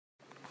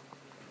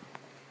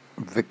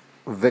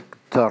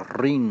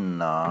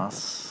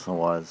Victorinus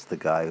was the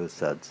guy who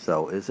said,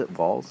 "So is it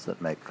walls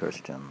that make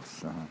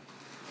Christians?"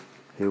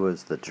 He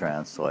was the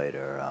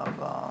translator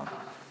of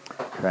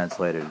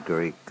translated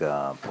Greek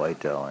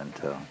Plato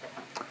into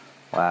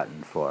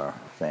Latin for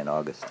St.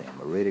 Augustine.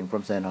 We're reading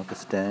from St.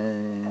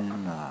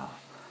 Augustine,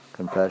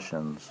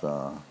 Confessions.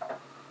 We're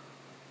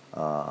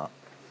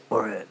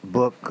at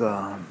book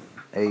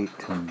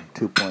 8 and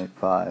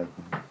 2.5.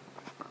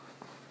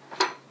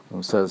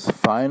 It says,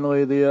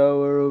 "Finally the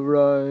hour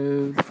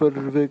arrived for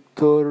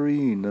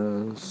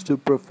Victorinus to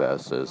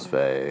profess his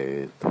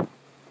faith.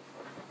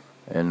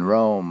 In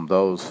Rome,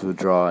 those who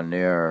draw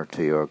near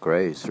to your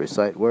grace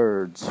recite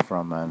words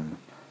from an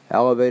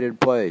elevated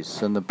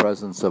place in the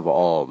presence of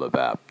all the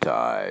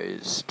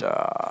baptized.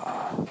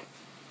 The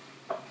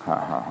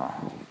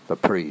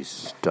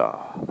priest,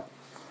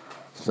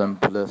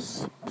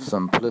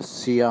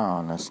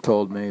 Simplicianus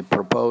told me,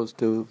 proposed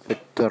to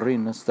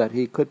Victorinus that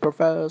he could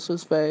profess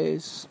his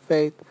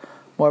faith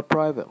more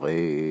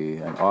privately,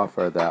 an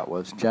offer that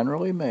was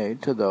generally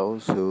made to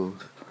those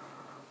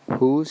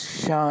whose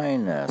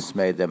shyness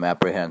made them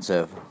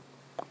apprehensive.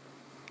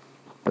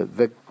 But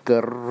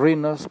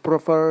Victorinus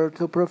preferred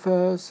to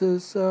profess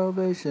his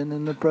salvation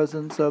in the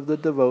presence of the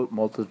devout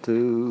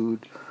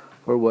multitude,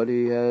 for what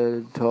he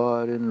had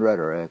taught in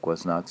rhetoric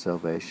was not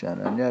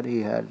salvation, and yet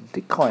he had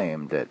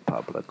declaimed it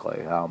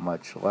publicly. How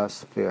much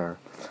less fear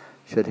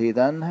should he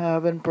then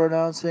have in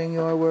pronouncing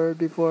your word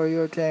before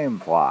your tame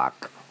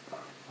flock,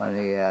 when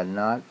he had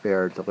not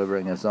feared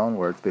delivering his own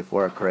words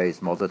before a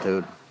crazed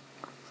multitude?"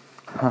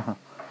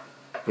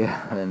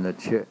 Yeah, in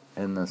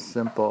the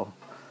simple.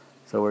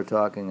 So we're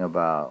talking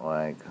about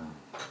like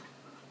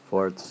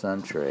 4th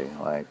century,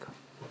 like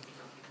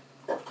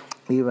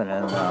even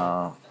in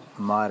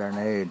modern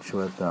age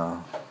with the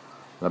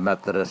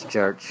Methodist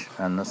Church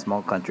and the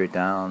small country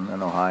town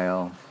in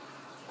Ohio,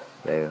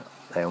 they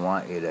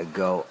want you to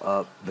go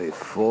up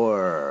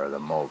before the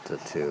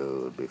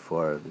multitude,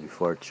 before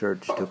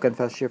church, to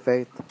confess your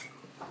faith.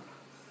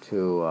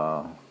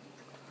 So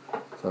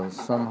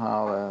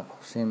somehow it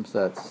seems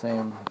that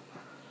same.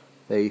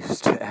 They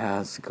used to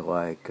ask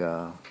like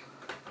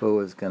who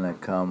was going to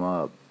come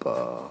up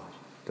to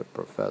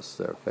profess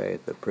their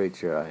faith. The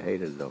preacher, I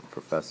hated the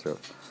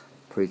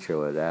preacher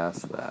would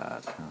ask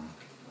that.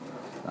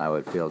 I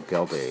would feel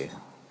guilty.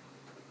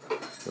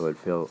 He would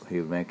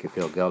make you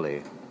feel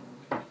guilty.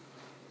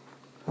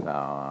 So,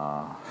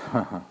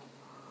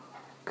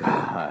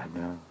 God,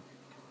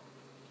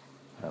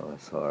 that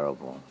was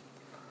horrible.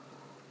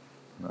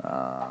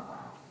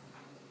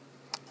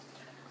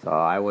 So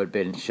I would have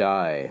been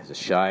shy. The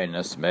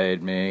shyness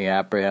made me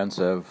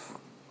apprehensive.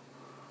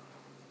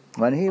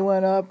 When he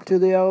went up to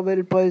the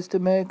elevated place to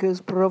make his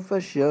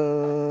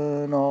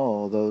profession,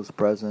 all those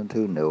present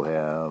who knew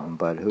him,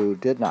 but who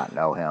did not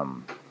know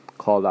him,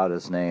 called out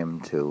his name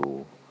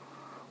to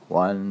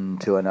one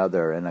to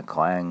another in a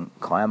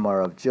clamor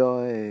of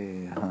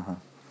joy.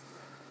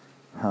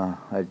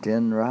 A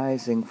din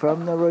rising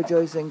from the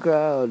rejoicing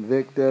crowd.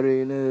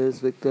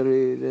 "Victorinus,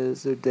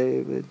 Victorinus, or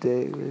David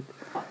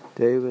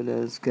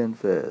has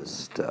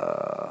confessed."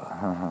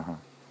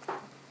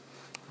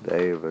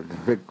 David,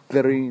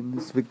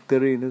 Victorinus.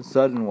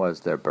 Sudden was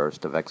their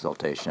burst of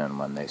exultation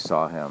when they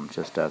saw him.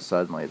 Just as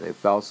suddenly they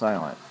fell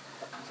silent,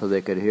 so they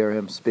could hear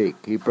him speak.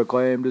 He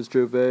proclaimed his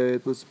true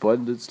faith with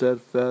splendid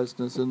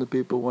steadfastness, and the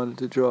people wanted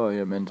to draw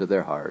him into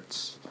their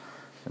hearts.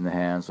 And the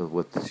hands with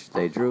which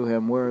they drew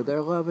him were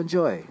their love and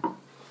joy.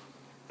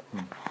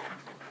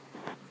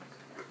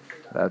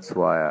 That's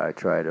why I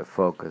try to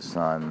focus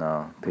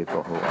on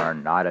people who are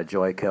not a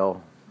joy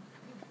kill.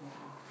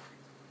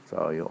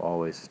 So you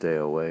always stay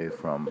away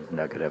from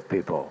negative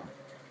people.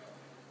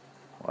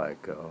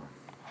 Like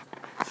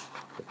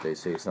if they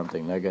say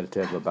something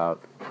negative about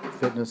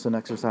fitness and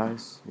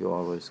exercise, you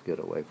always get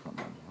away from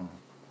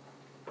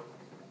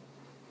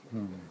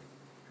them.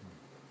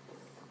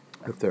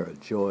 If they're a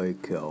joy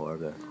kill or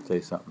they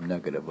say something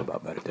negative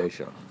about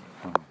meditation.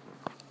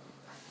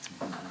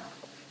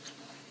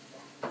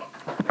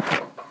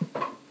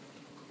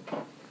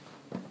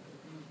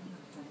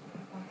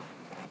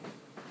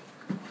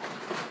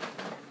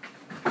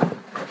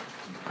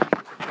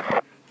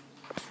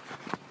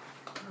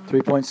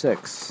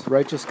 3.6.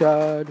 Righteous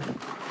God,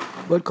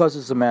 what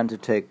causes a man to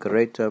take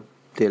greater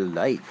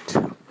delight?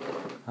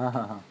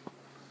 I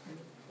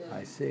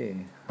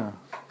see.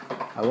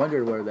 I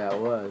wondered where that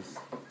was.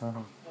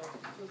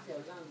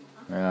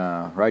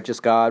 Righteous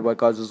God, what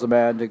causes a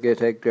man to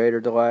take greater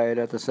delight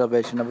at the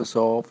salvation of a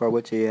soul for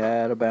which he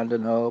had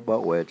abandoned hope,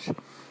 but which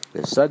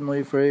is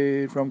suddenly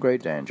freed from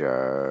great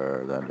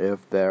danger than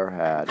if there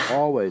had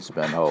always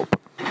been hope,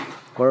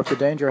 or if the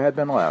danger had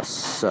been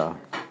less?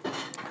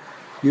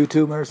 You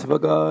too, merciful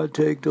God,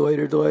 take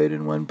greater delight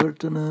in one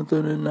person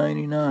than in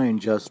 99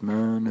 just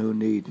men who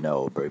need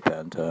no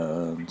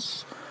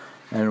repentance.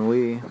 And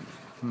we...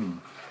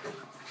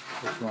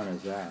 Which one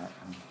is that?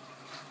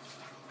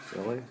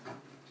 Really?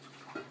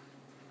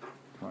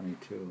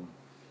 22.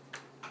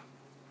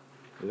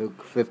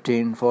 Luke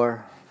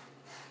 15:4.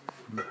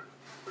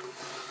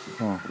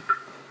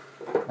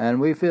 And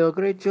we feel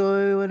great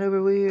joy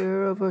whenever we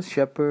hear of a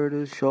shepherd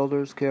whose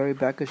shoulders carry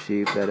back a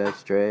sheep that has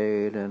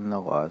strayed, and the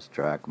lost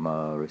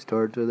drachma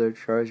restored to their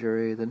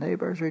treasury, the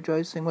neighbors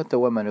rejoicing with the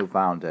woman who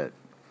found it.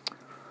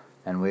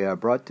 And we are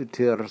brought to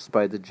tears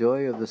by the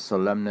joy of the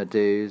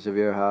solemnities of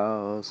your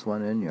house,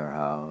 when in your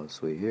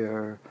house we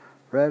hear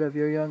read of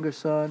your younger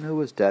son, who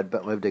was dead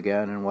but lived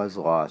again, and was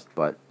lost,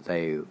 but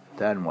they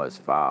then was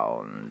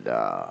found.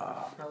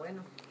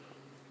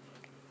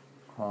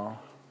 Oh,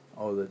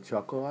 the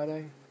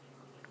chocolate?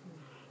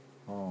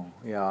 Oh,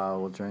 yeah, I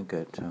will drink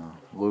it.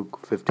 Luke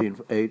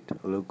 15:8,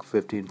 Luke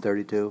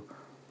 15:32.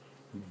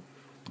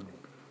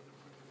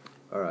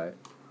 All right.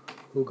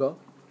 Who go?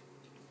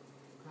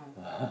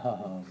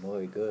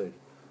 Muy good.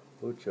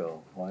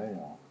 Mucho.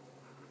 Bueno.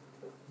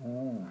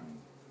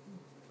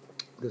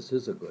 This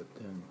is a good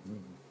thing.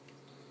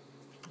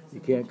 You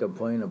can't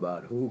complain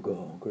about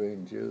Hugo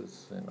green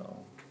juice, you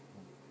know.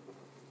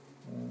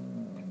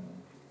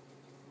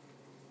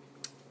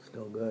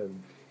 Still good.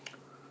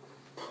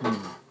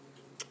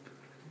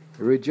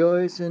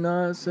 Rejoice in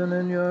us and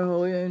in your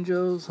holy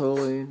angels,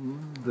 holy,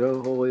 their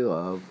holy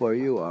love, for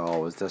you are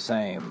always the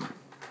same.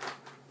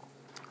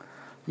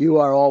 You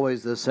are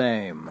always the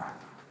same,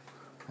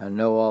 and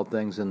know all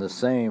things in the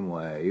same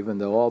way, even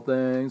though all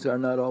things are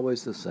not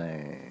always the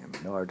same,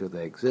 nor do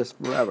they exist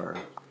forever.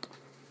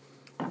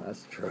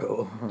 That's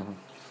true.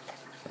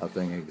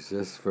 Nothing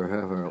exists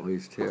forever, at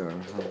least here.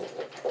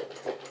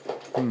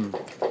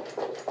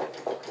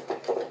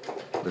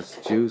 This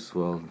juice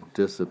will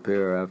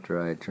disappear after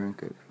I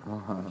drink it.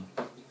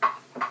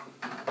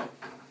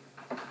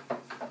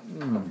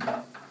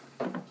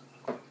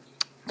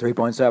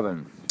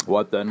 3.7.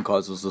 What then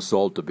causes the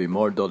soul to be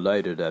more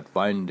delighted at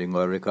finding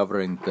or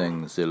recovering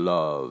things he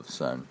loves,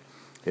 and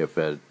if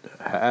it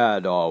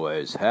had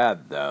always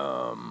had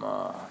them?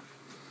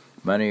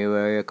 Many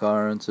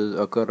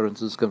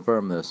occurrences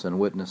confirm this, and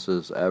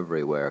witnesses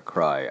everywhere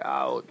cry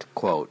out,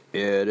 quote,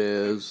 "It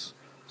is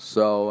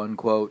so,"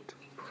 unquote.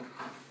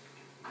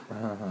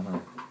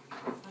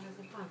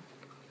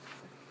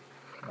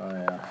 Oh,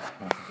 yeah.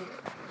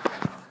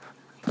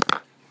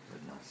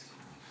 Goodness.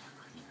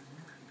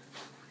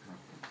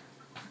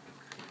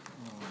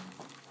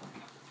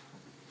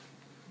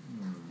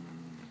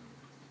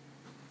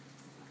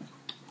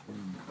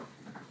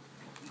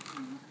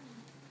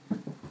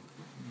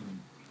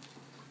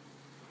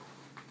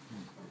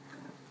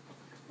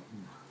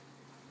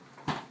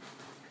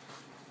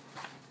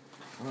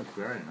 Oh, it's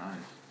very nice.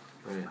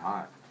 Very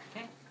hot.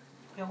 ¿Qué?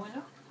 ¿Qué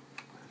bueno?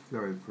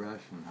 Very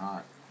fresh and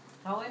hot.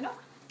 ¿Está bueno?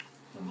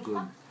 And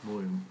good.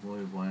 Muy,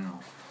 muy bueno.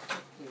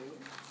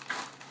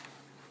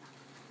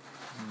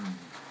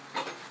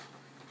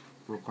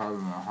 We're having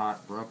a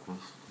hot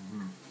breakfast.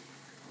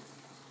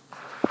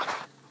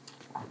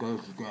 I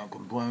guess you can't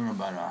complain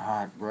about a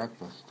hot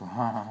breakfast.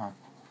 Wow.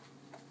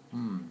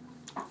 ¿Un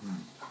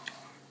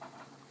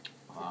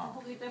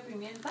poquito de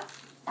pimienta?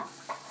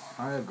 I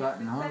have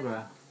gotten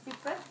hungry.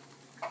 ¿Pipper?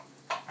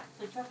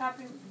 ¿Le echo acá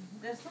de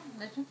eso?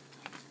 ¿Le echo?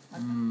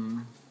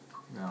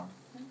 Yeah.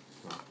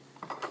 So.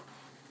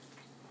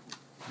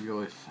 He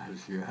always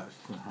says yes.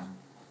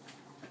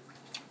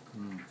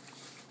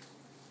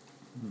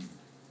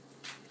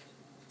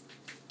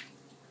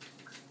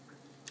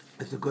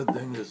 It's a good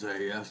thing to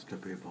say yes to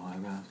people, I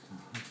guess.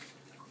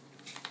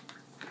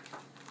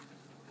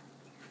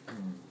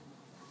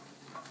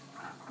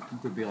 You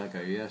could be like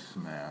a yes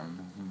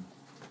man.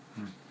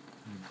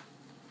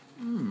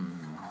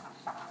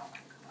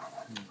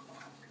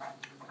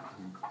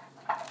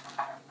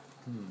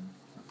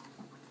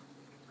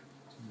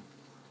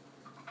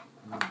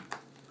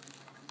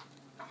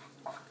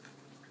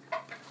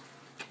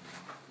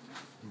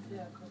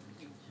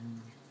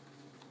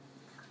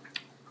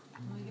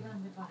 Muy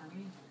grande para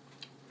mí.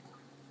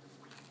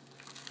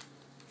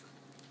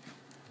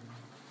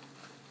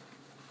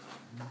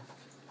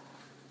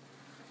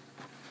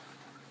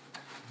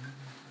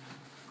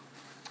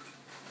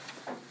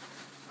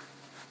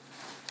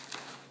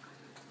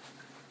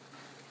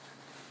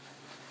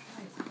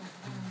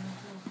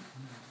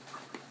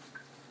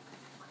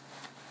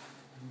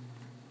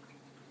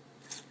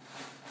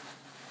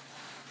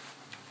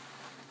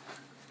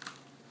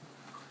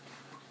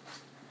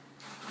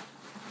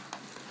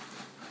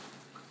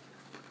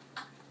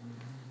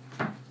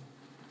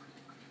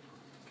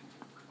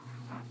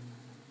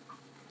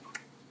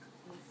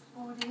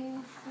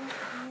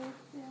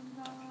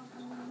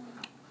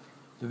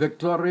 The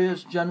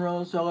victorious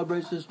general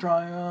celebrates his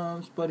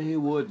triumphs, but he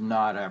would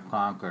not have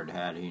conquered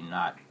had he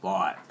not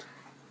fought.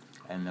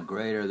 And the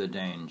greater the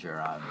danger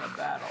on the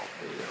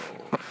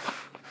battlefield,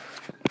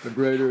 the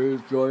greater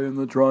his joy in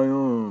the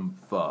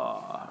triumph.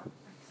 The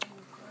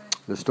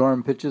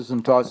storm pitches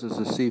and tosses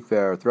the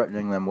seafarer,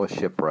 threatening them with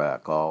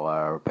shipwreck. All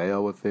are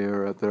pale with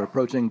fear at their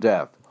approaching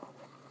death.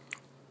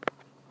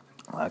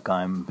 Like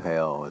I'm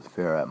pale with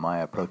fear at my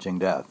approaching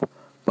death.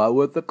 But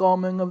with the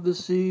calming of the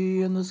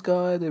sea and the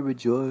sky, they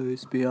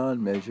rejoice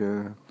beyond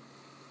measure.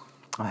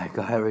 Like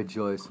I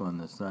rejoice when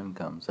the sun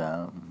comes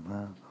out.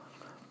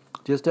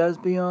 Just as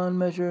beyond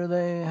measure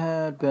they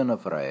had been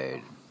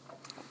afraid.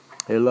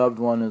 A loved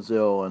one is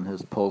ill and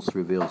his pulse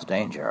reveals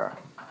danger.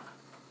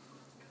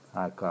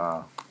 Like,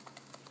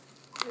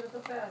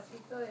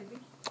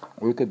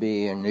 we could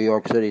be in New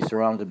York City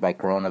surrounded by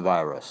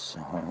coronavirus.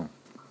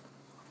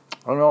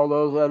 And all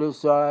those at his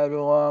side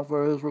who long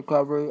for his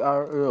recovery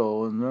are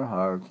ill in their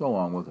hearts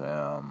along with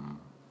him.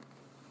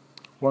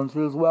 Once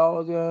he is well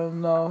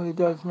again, though he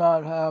does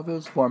not have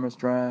his former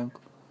strength.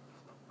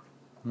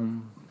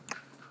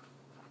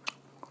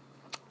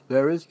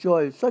 There is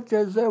joy such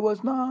as there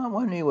was not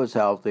when he was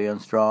healthy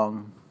and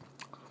strong.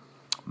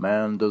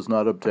 Man does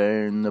not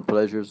obtain the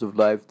pleasures of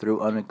life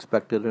through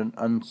unexpected and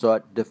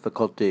unsought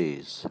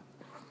difficulties,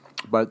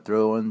 but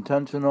through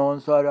intentional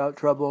and sought-out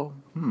trouble.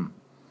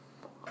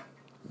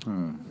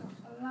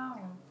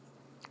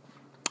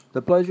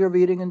 The pleasure of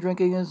eating and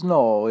drinking is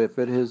null if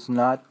it is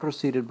not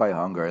preceded by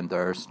hunger and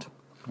thirst.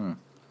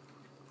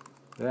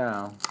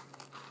 Yeah.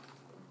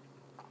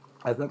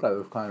 I think I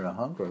was kind of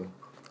hungry.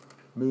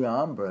 Mi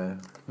hambre.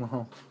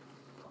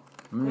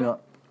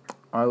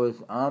 I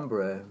was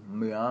hambre.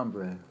 Mi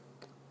hambre.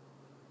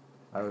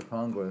 I was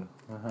hungry.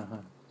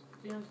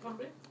 ¿Tienes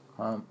hambre?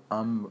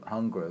 I'm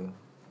hungry.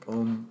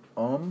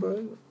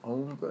 Hombre?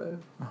 Hombre?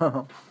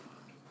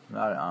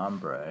 Not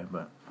hombre,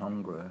 but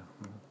hungry.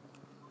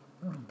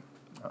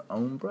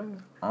 Hombre?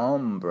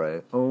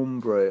 Hombre.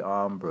 Hombre,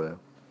 hombre.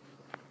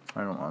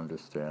 I don't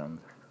understand.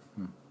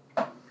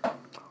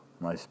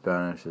 My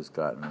Spanish has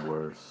gotten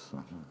worse.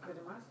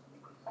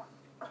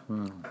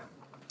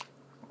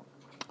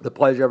 The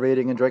pleasure of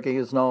eating and drinking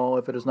is null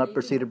if it is not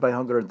preceded by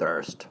hunger and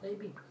thirst.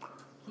 Baby,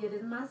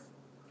 ¿quieres más?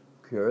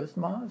 ¿Quieres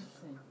más?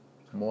 Sí.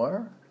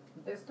 More?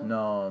 ¿De esto?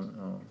 No.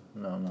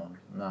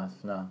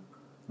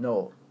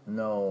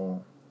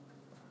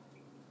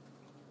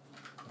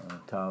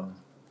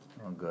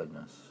 Oh,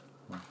 goodness.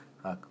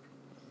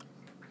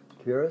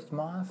 ¿Quieres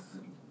más?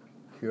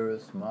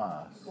 ¿Quieres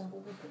más?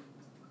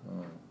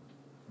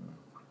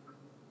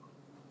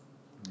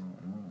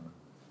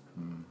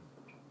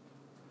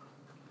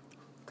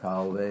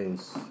 Tal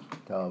vez.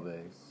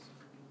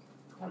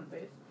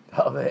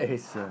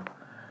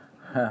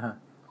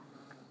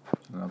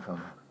 No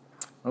problem.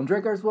 And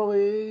drinkers will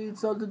eat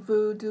salted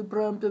food to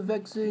prompt a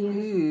vexing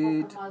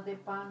heat.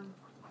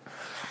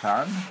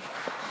 Pan?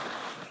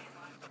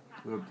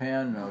 With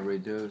pan, no,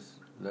 reduce,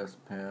 less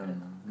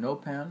pan. No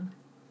pan?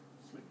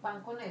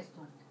 Pan con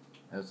esto.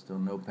 Esto,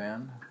 no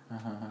pan?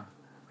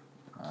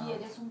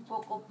 ¿Quieres un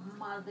poco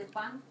más de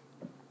pan?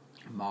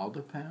 Mal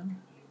de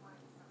pan?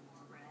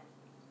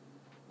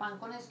 ¿Pan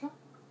con esto?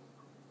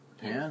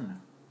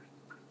 Pan.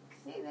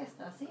 Sí, de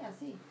esto,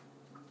 así.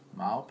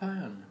 Mal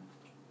pan.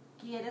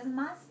 ¿Quieres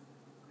más?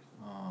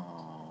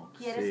 Oh,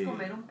 ¿Quieres sí.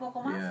 comer un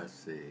poco más? Yeah,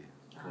 sí.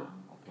 Okay.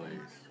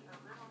 Please.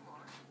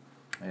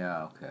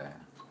 Yeah, okay.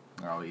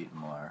 I'll eat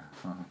more.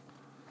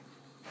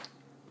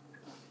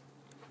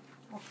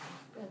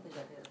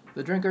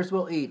 The drinkers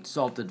will eat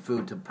salted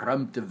food to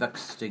prompt a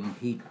vexing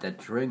heat that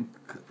drink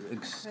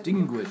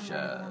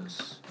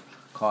extinguishes,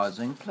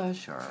 causing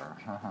pleasure.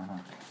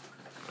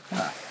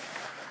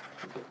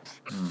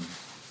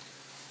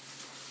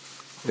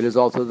 It is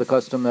also the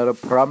custom that a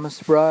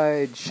promised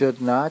bride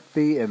should not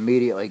be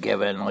immediately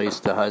given,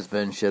 lest the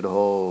husband should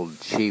hold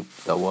cheap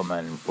the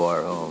woman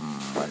for whom,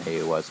 when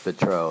he was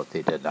betrothed,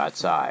 he did not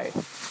sigh.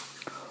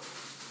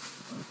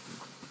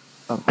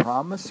 A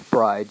promised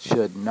bride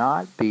should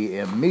not be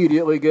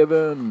immediately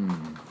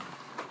given,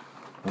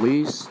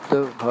 lest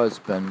the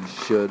husband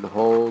should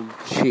hold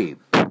cheap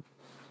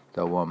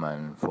the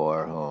woman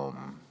for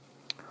whom,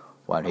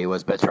 when he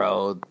was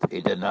betrothed,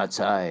 he did not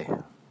sigh.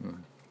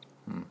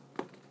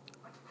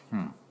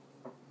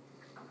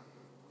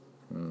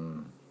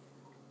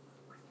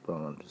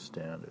 Don't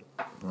understand it.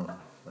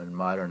 In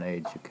modern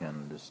age, you can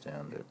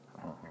understand it.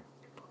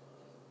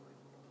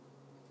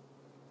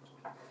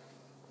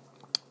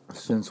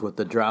 Since with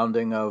the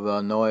drowning of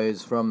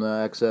noise from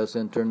the excess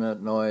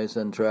internet noise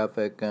and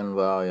traffic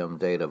and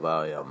data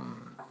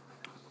volume,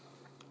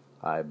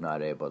 I'm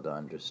not able to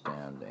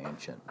understand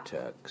ancient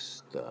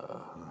text.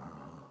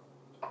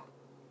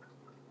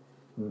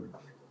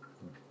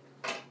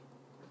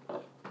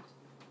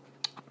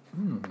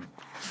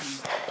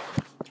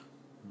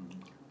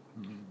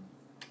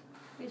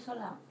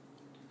 Sola.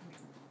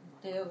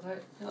 ¿Te doy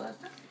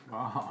esto?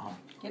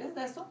 ¿Quieres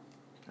de esto?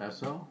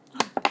 Eso?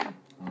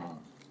 Oh.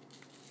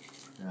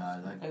 Yeah, I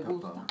like Me pepper.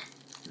 gusta.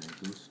 Me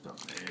gusta.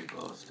 Me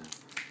gusta.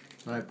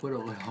 But I put a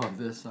little of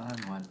this on.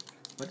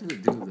 What does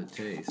it do to the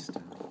taste?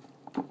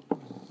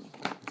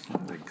 It's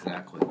not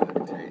exactly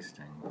good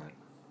tasting, but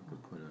you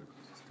could put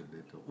just a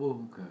little.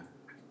 Oh, okay.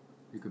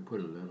 You could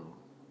put a little.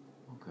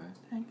 Okay.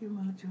 Thank you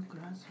mucho,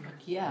 gracias.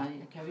 Aquí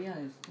había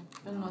esto.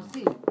 Pero no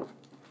así.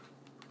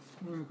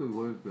 You could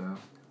work there.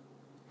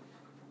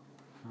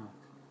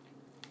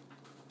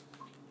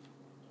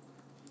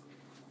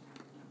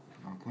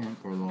 I can't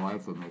for the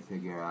life of me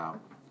figure out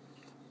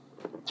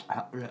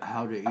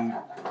how to eat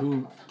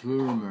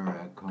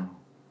turmeric.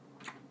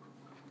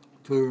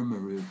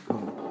 Turmeric.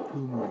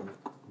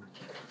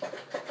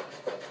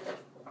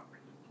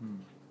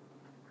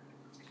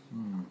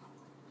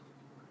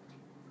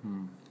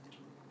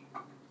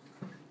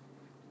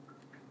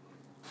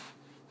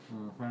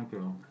 thank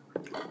you.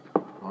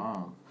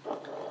 Wow.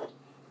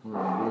 What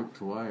a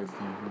rich life.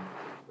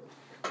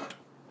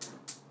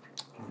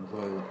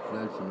 Enjoy the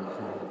pleasure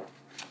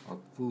of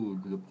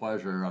food, the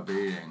pleasure of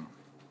eating.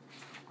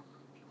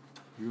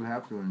 You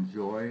have to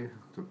enjoy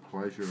the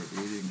pleasure of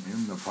eating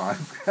in the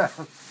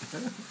podcast.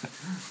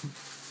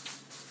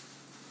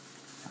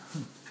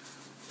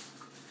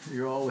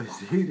 You're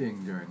always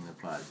eating during the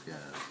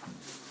podcast.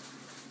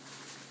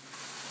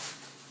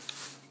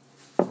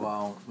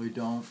 Well, we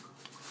don't.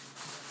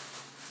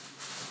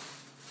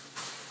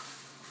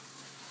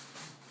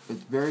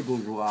 It's very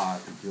bourgeois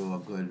to do a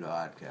good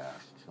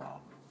podcast, so.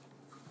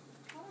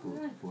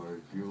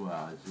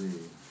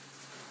 Bourgeoisie.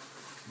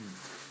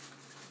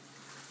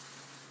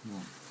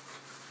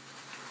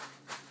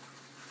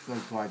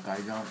 Looks like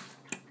I don't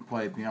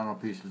play piano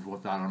pieces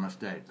without a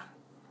mistake.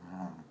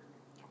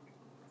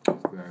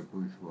 It's very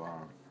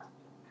bourgeois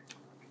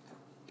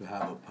to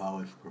have a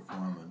polished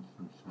performance.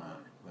 It's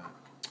not, but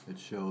it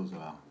shows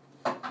a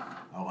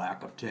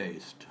lack of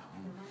taste.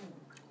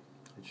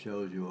 It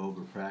shows you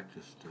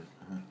over-practiced it.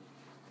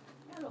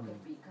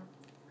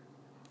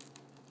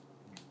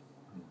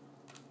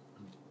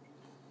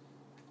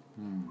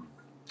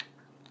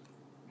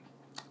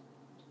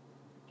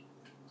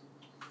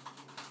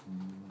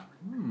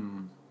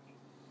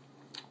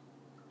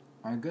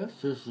 I guess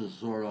this is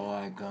sort of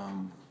like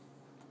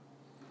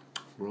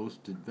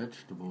roasted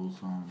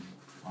vegetables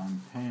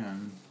on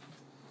pan.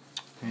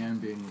 Pan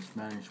being the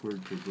Spanish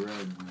word for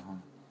bread.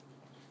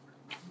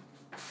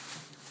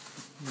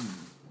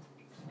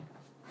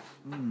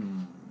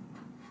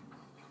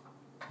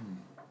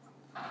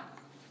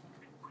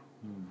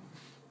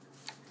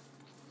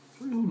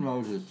 Who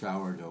knows that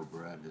sourdough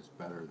bread is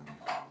better than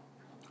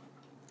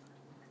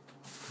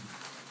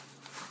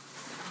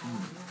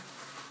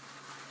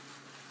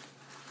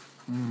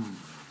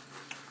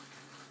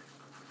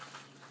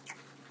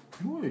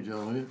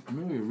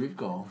Muy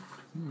rico.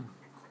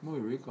 Muy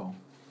rico.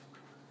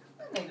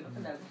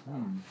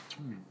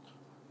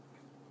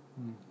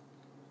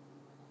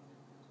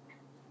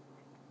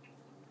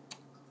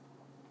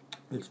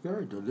 It's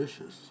very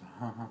delicious.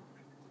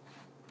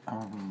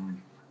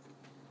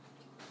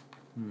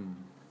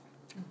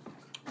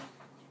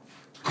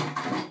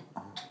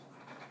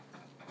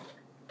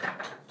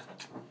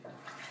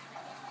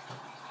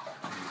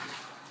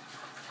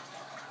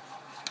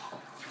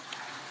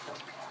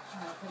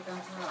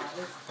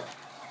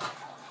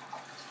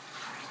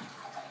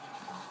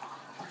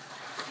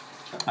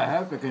 I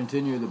have to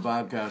continue the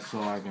podcast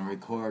so I can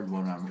record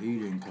what I'm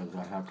eating because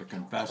I have to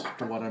confess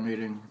to what I'm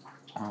eating.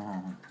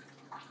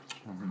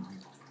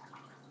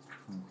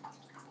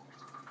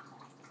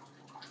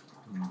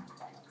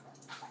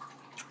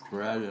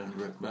 Bread and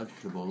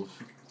vegetables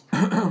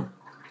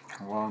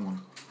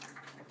along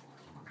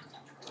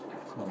with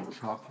some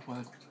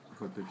chocolate,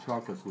 but the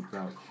chocolate's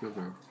without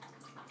sugar.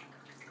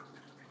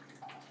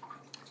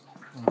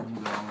 And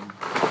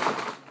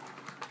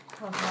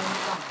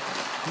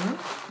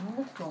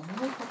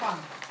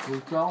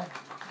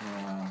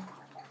yeah,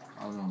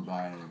 I don't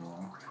buy it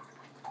anymore.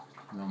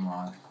 No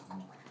more.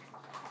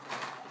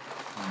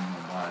 I'm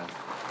gonna buy it.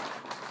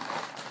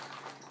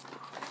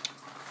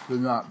 Do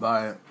not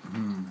buy it.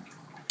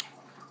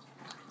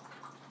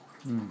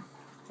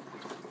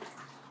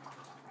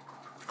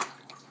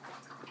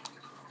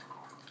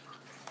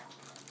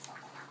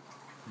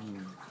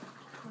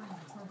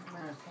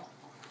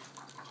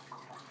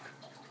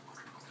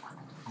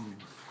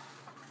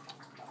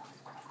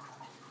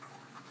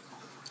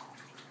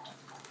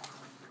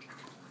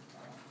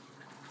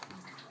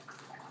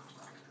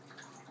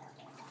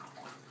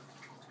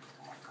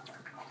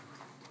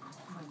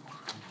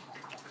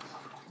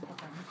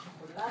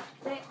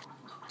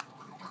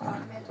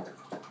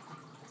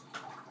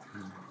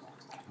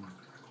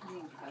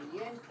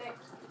 Caliente.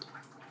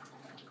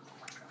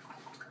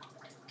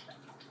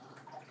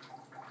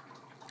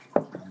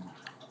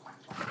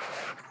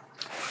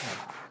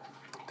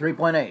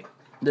 3.8.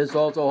 This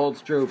also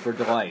holds true for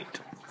delight.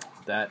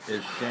 That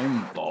is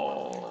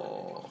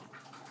shameful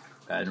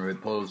and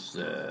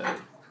repulsive.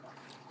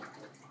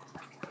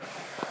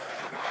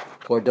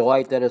 For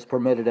delight that is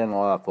permitted and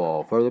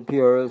lawful, for the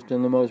purest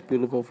and the most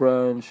beautiful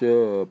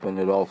friendship, and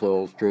it also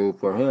holds true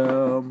for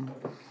him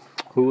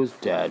who was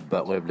dead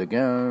but lived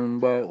again,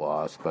 but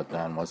lost but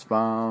then was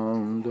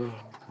found.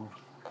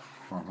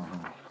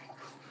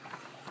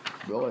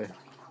 Really?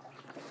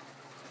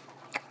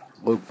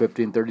 Luke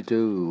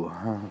 15:32.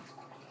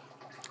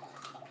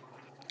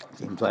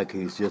 Seems like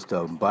he's just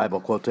a Bible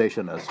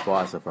quotationist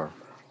philosopher.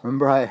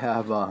 Remember, I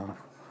have,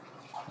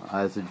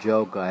 as a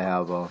joke, I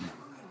have,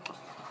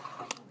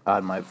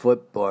 on my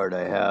flipboard,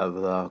 I have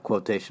the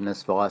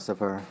quotationist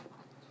philosopher,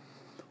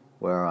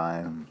 where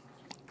I'm,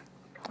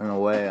 in a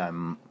way,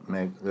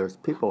 there's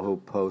people who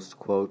post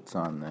quotes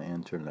on the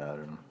internet,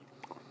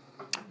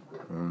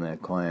 and they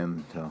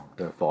claim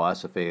their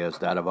philosophy is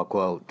that of a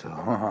quote.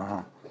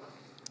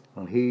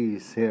 Well,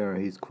 he's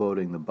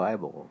quoting the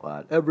Bible a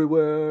lot.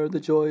 Everywhere the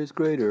joy is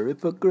greater,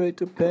 if a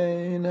greater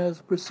pain has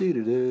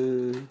preceded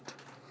it.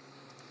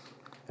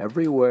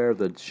 Everywhere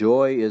the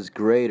joy is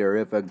greater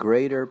if a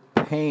greater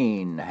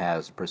pain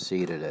has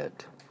preceded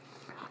it.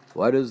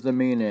 What is the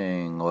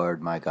meaning,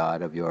 Lord my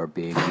God, of your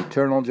being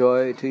eternal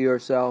joy to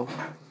yourself?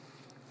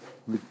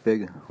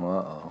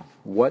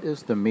 What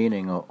is the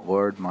meaning,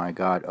 Lord my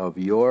God, of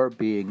your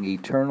being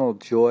eternal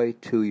joy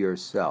to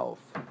yourself?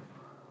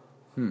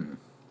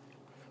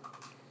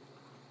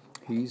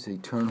 He's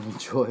eternal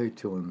joy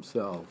to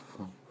himself.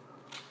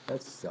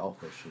 That's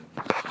selfish, in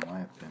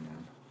my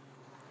opinion.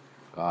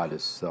 God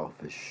is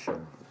selfish.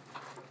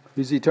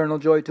 He's eternal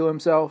joy to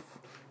himself,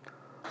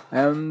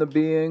 and the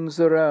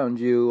beings around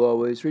you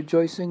always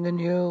rejoicing in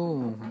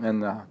you,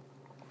 and the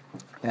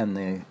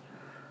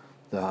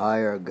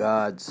higher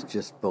gods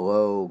just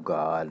below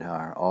God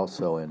are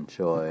also in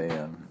joy,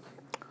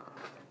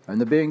 and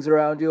the beings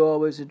around you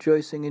always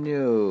rejoicing in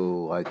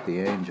you, like the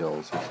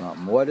angels or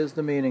something. What is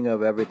the meaning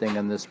of everything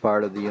in this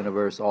part of the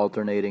universe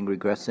alternating,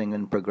 regressing,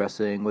 and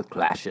progressing with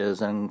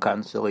clashes and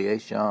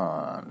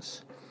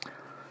conciliations?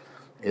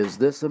 Is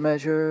this a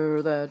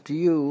measure that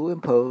you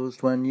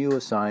imposed when you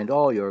assigned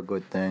all your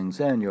good things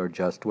and your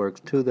just works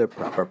to their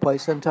proper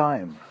place and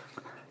time?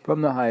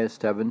 From the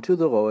highest heaven to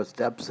the lowest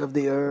depths of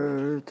the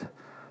earth,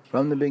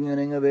 from the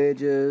beginning of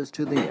ages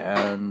to the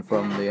end,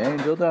 from the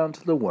angel down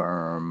to the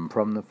worm,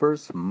 from the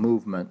first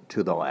movement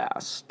to the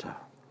last.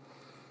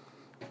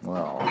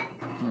 Well,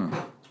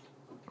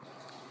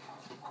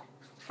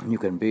 you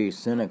can be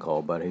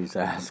cynical, but he's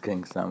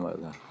asking some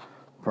of the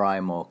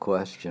primal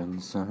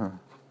questions.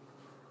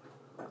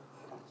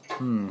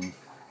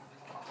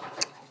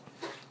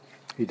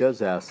 He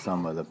does ask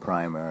some of the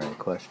primary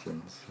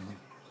questions.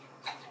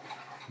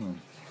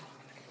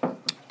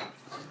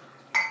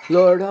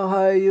 Lord, how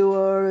high you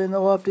are in the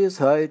loftiest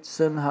heights,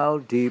 and how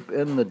deep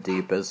in the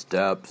deepest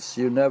depths.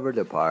 You never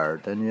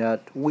depart, and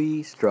yet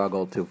we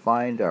struggle to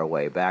find our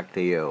way back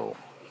to you.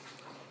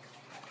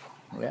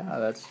 Yeah,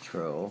 that's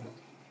true.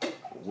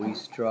 We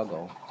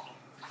struggle.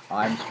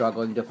 I'm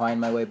struggling to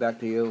find my way back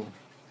to you.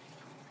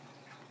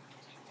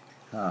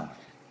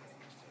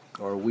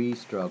 Or we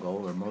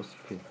struggle, or most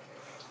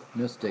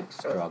mystics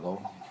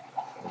struggle.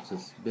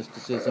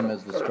 Mysticism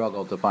is the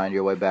struggle to find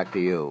your way back to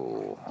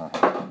you.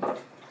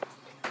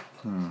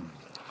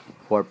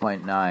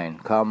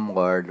 4.9. Come,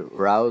 Lord,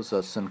 rouse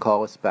us and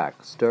call us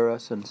back. Stir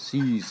us and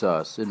seize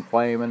us.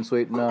 Inflame and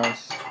sweeten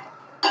us.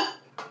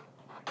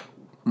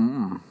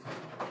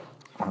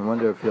 I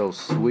wonder if he'll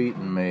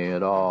sweeten me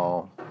at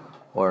all,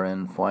 or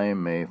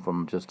inflame me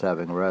from just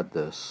having read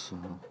this.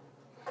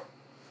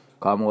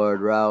 Come, Lord,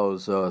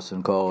 rouse us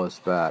and call us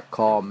back.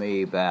 Call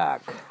me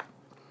back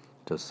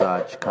to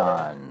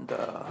Sachkhand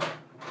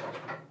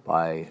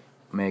by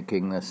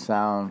making the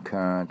sound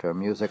current or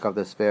music of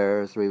the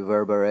spheres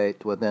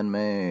reverberate within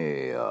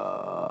me.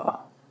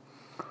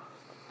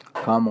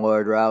 Come,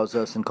 Lord, rouse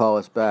us and call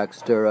us back.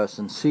 Stir us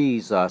and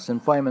seize us.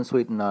 Inflame and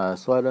sweeten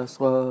us. Let us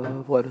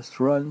love. Let us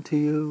run to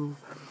you.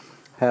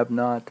 Have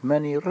not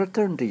many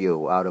returned to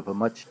you out of a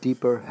much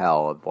deeper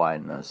hell of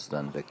blindness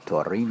than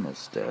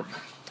Victorinus did?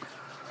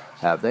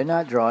 Have they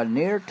not drawn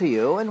near to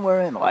you and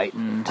were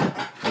enlightened,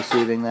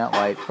 receiving that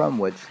light from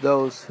which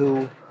those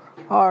who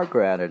are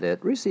granted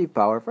it receive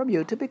power from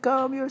you to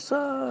become your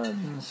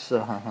sons?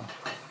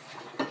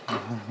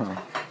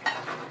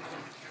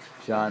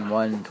 John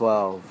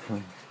 1:12.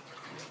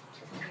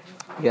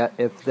 Yet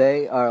if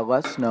they are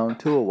less known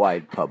to a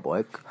wide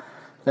public,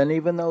 then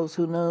even those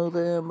who know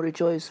them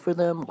rejoice for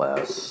them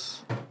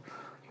less.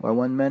 Or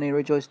when many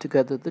rejoice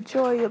together, the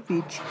joy of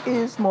each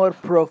is more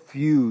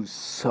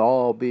profuse,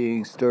 all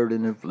being stirred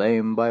and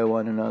inflamed by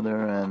one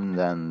another, and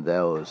then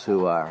those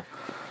who are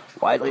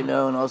widely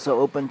known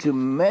also open to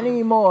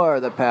many more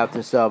the path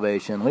to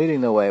salvation, leading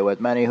the way with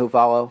many who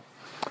follow.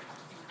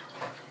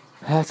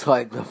 That's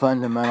like the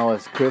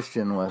fundamentalist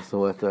Christian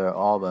with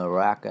all the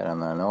racket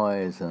and the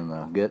noise and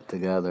the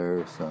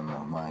get-togethers, and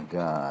oh my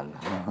God.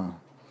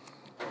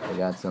 They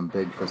got some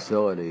big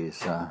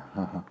facilities.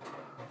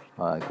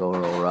 Like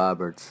Oral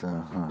Roberts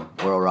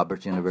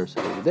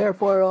University.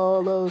 Therefore,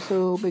 all those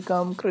who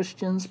become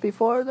Christians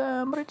before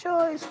them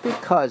rejoice,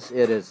 because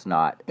it is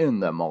not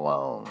in them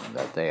alone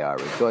that they are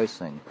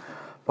rejoicing.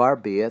 Far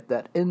be it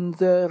that in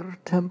their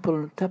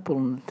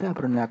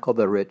tabernacle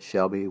the rich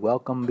shall be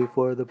welcome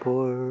before the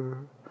poor,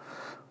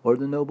 or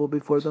the noble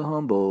before the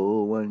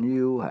humble, when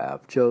you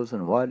have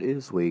chosen what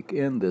is weak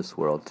in this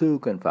world to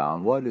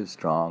confound what is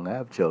strong,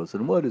 have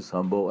chosen what is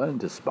humble and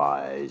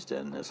despised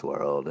in this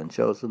world, and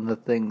chosen the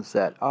things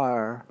that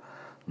are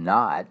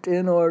not,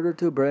 in order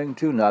to bring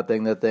to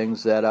nothing the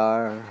things that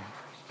are.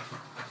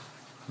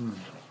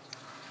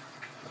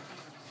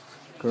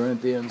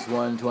 Corinthians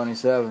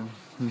 1:27.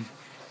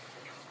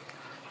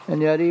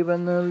 And yet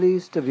even the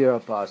least of your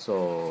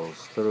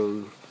apostles,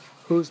 through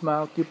whose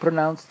mouth you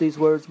pronounce these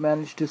words,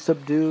 managed to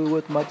subdue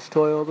with much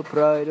toil the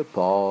pride of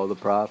Paul, the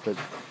prophet,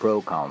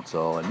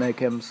 proconsul, and make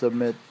him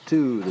submit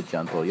to the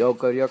gentle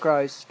yoke of your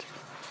Christ,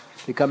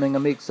 becoming a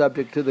meek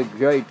subject to the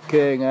great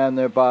king and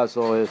the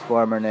apostle, his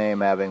former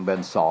name having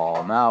been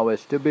Saul, now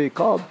is to be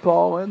called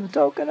Paul, in the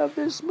token of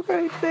this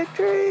great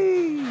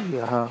victory.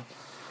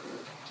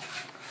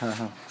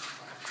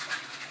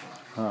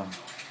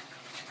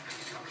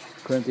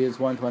 Corinthians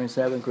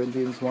 1:27,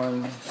 Corinthians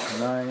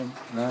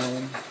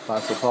 1:9,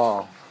 Apostle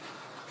Paul.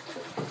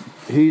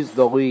 He's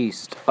the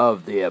least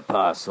of the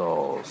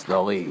apostles,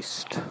 the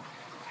least.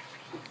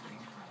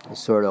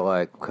 It's sort of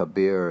like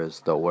Kabir is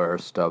the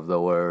worst of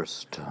the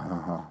worst.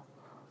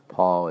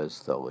 Paul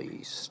is the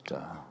least.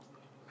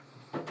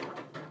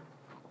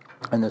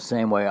 In the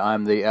same way,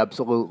 I'm the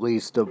absolute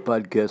least of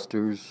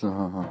podcasters.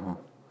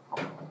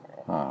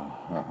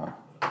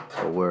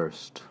 The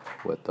worst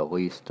with the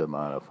least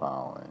amount of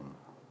following.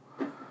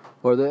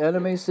 For the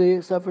enemy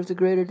suffers a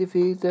greater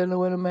defeat than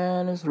when a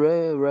man is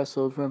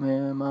wrestled from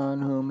him,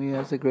 on whom he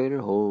has a greater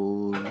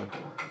hold,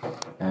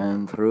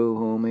 and through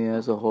whom he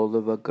has a hold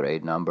of a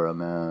great number of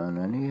men,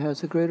 and he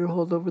has a greater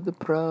hold over the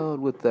proud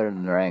with their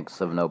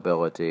ranks of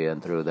nobility,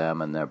 and through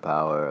them and their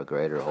power a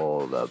greater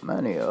hold of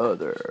many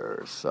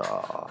others.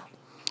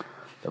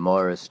 The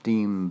more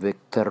esteemed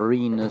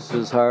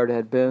Victorinus' heart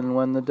had been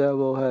when the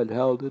devil had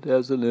held it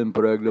as an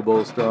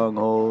impregnable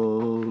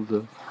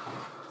stronghold,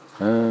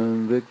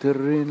 and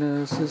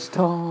Victorinus'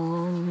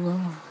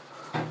 tongue,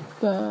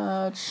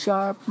 that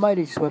sharp,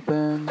 mighty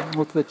weapon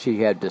with which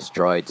he had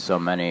destroyed so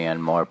many,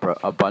 and more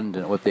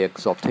abundant with the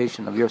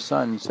exaltation of your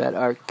sons, that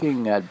our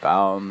king had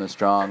bound the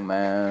strong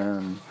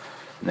man.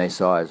 And they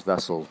saw his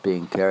vessels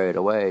being carried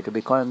away to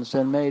be cleansed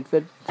and made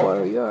fit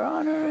for your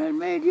honor, and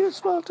made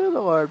useful to the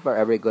Lord for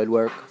every good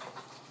work.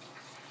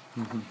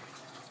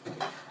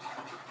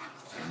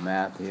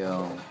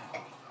 Matthew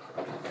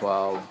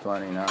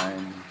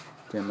 12:29,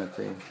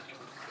 Timothy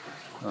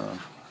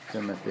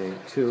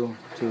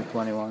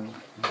 2:21.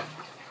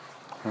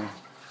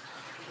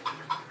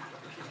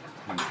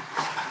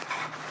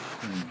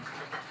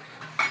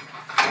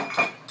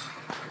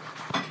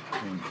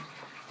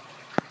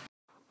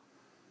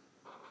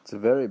 It's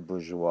very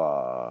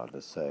bourgeois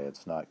to say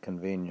it's not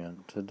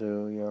convenient to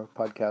do your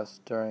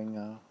podcast during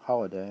a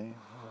holiday.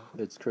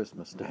 It's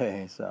Christmas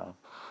Day, so.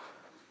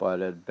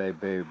 But it may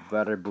be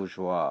very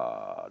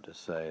bourgeois to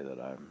say that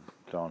I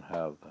don't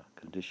have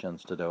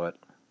conditions to do it.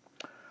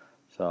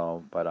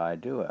 So, but I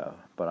do have.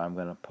 But I'm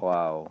going to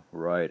plow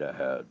right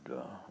ahead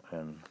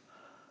and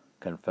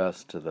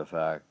confess to the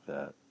fact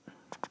that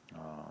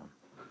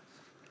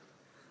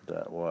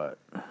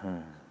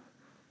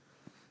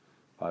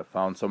I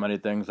found so many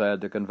things I had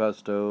to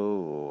confess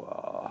to.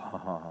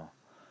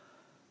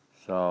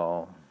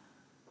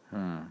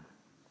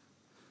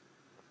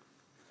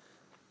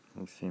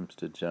 He seems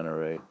to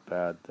generate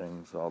bad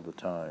things all the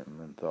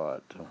time in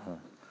thought.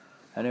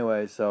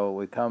 Anyway, so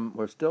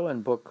we're still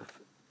in book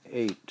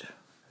 8,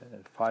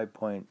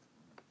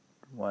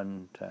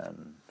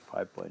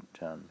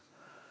 5.10,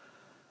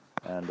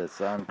 and it's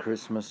on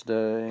Christmas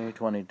Day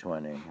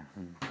 2020.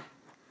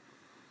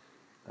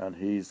 And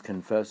he's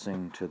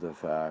confessing to the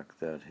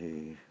fact that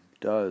he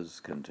does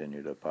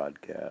continue to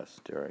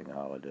podcast during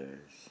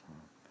holidays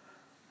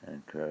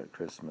and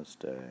Christmas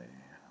Day.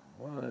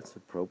 Well, that's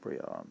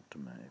appropriate,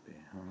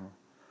 maybe.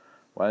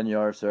 When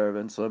your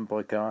servant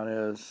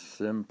Simplicianus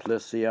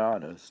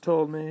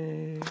told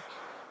me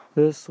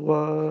this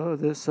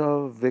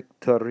of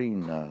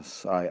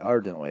Victorinus, I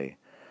ardently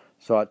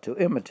sought to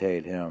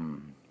imitate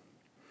him,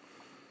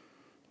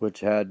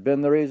 which had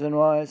been the reason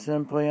why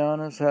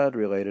Simplicianus had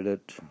related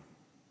it.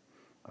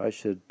 I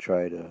should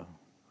try to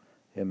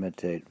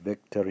imitate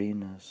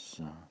Victorinus.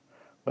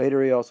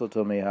 Later he also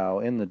told me how,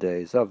 in the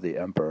days of the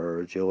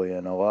Emperor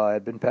Julian, a law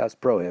had been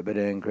passed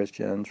prohibiting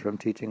Christians from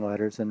teaching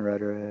letters and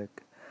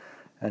rhetoric,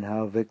 and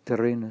how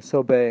Victorinus,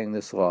 obeying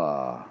this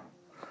law,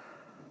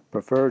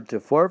 preferred to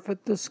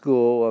forfeit the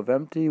school of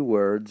empty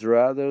words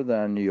rather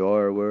than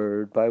your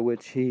word, by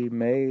which he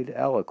made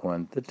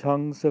eloquent the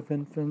tongues of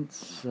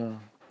infants.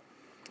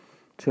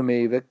 To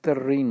me,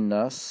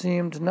 Victorinus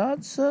seemed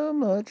not so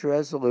much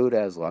resolute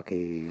as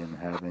lucky in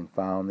having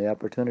found the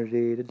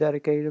opportunity to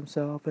dedicate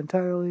himself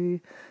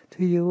entirely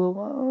to you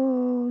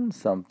alone,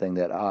 something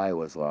that I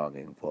was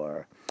longing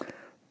for.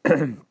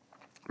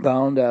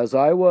 Bound as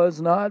I was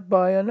not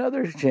by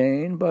another's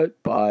chain,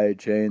 but by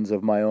chains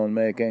of my own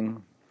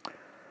making.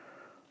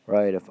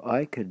 Right, if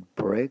I could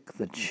break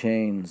the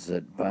chains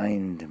that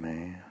bind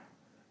me,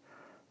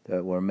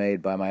 that were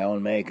made by my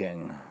own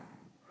making,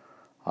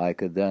 I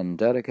could then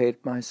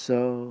dedicate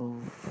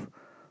myself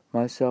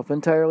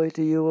entirely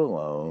to you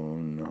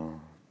alone.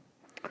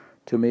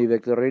 To me,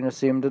 Victorinus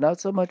seemed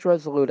not so much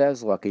resolute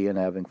as lucky in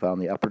having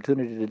found the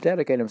opportunity to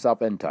dedicate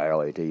himself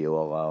entirely to you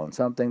alone,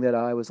 something that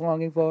I was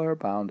longing for,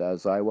 bound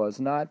as I was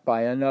not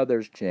by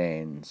another's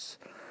chains,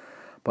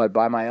 but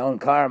by my own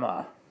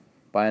karma,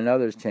 by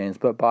another's chains,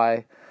 but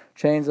by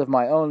chains of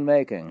my own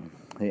making.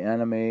 The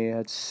enemy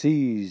had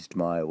seized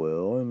my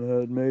will and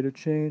had made a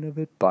chain of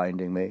it,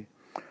 binding me.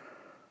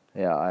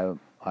 Yeah,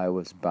 I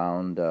was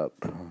bound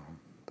up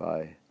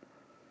by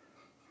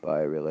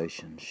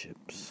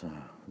relationships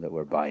that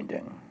were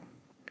binding,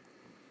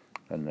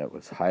 and it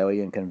was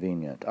highly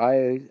inconvenient.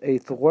 A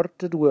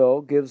thwarted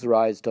will gives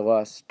rise to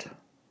lust.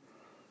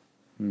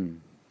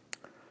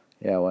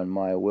 Yeah, when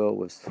my will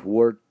was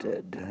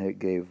thwarted, it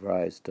gave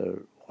rise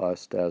to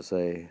lust as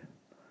a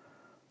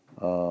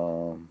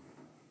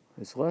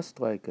It's less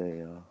like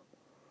a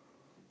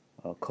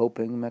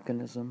coping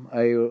mechanism.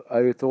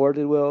 A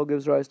thwarted will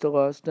gives rise to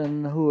lust,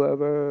 and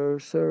whoever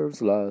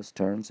serves lust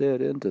turns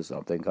it into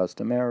something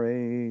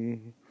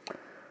customary.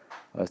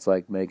 It's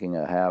like making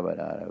a habit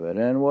out of it.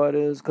 And what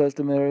is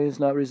customary is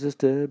not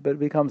resisted, but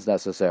becomes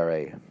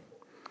necessary.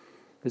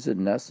 Is it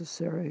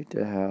necessary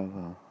to have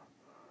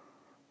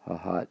a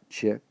hot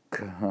chick?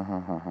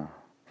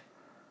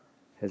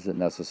 Is it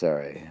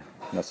necessary?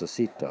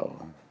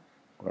 Necesito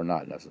or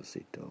not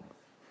necesito?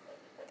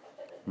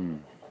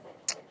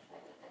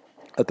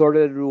 A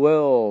thwarted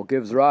will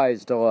gives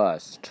rise to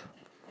lust,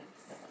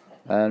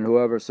 and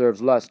whoever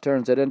serves lust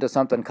turns it into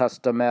something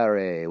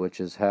customary, which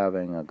is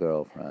having a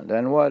girlfriend.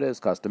 And what is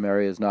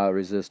customary is not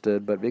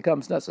resisted, but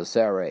becomes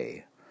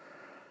necessary.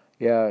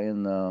 Yeah,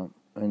 in the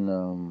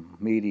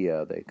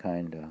media, they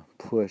kind of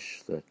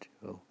push that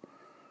you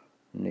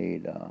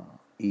need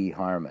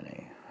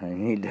e-harmony. You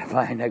need to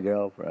find a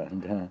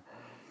girlfriend.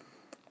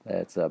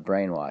 That's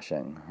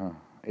brainwashing.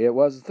 It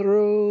was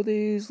through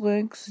these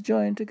links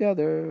joined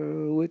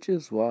together, which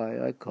is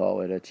why I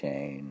call it a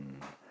chain,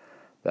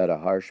 that a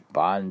harsh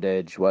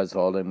bondage was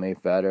holding me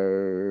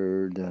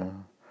fettered.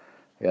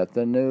 Yet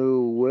the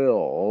new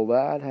will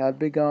that had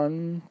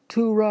begun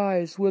to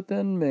rise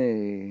within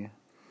me,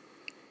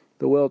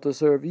 the will to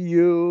serve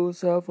you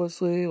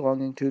selflessly,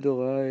 longing to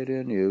delight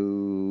in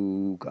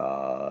you,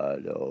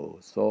 God, oh,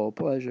 sole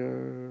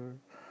pleasure,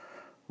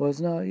 was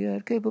not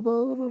yet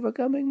capable of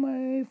overcoming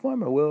my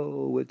former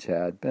will, which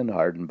had been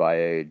hardened by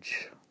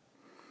age.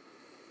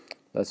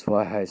 That's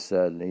why I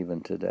said,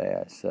 even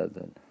today, I said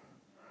that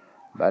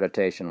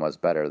meditation was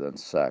better than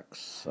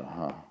sex.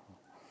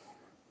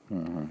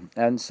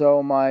 And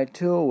so my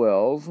two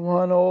wills,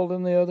 one old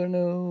and the other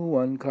new,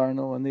 one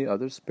carnal and the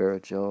other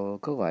spiritual,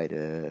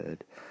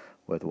 collided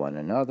with one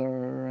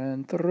another,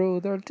 and through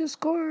their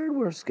discord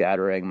were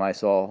scattering my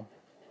soul.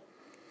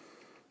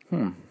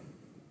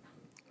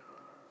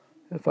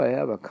 If I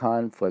have a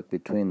conflict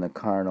between the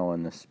carnal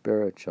and the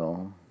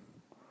spiritual,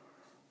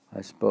 I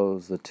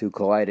suppose the two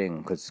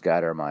colliding could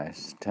scatter my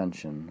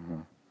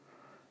attention.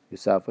 You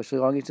selfishly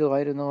longing to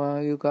delight in the law,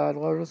 you God,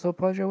 Lord of soul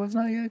pleasure, was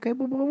not yet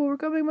capable of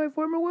overcoming my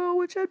former will,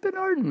 which had been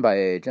hardened by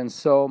age. And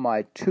so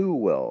my two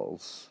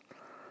wills,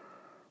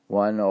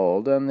 one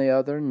old and the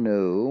other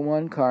new,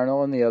 one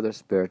carnal and the other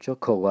spiritual,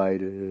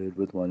 collided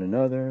with one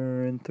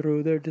another, and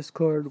through their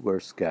discord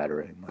were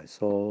scattering my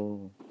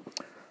soul.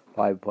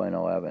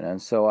 5.11.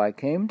 And so I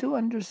came to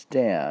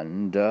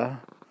understand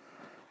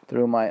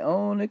through my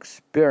own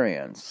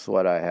experience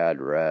what I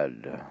had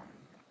read,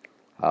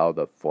 how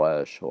the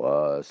flesh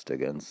lust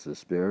against the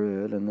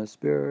spirit and the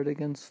spirit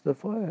against the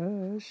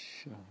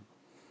flesh.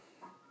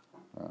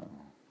 Oh,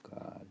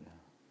 God.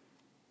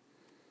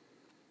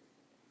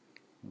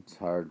 It's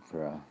hard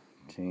for a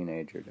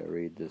teenager to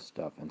read this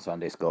stuff in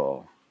Sunday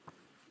school.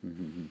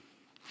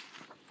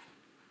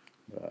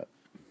 But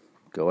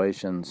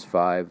Galatians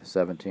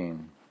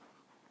 5:17.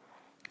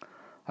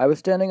 I was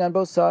standing on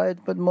both sides,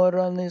 but more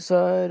on the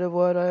side of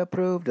what I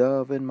approved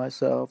of in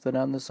myself than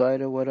on the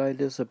side of what I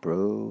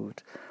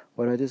disapproved.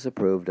 What I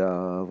disapproved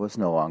of was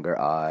no longer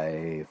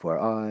I, for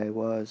I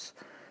was,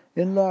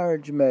 in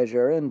large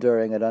measure,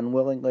 enduring it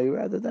unwillingly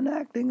rather than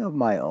acting of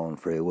my own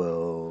free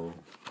will.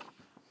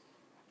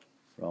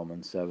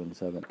 Romans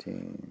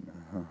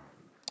 7:17.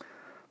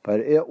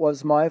 But it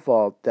was my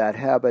fault that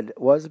habit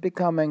was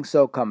becoming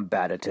so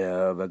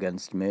combative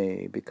against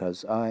me,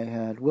 because I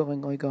had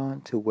willingly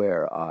gone to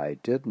where I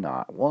did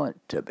not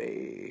want to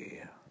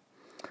be.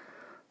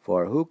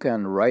 For who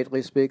can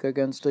rightly speak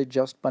against a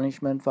just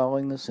punishment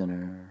following the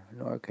sinner?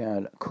 Nor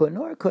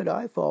could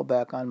I fall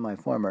back on my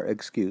former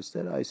excuse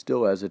that I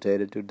still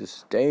hesitated to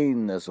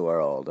disdain this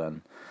world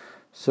and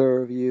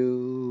serve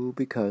you,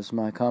 because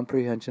my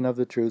comprehension of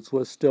the truths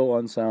was still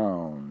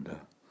unsound.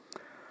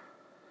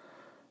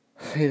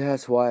 See,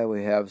 that's why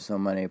we have so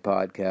many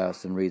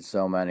podcasts and read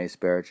so many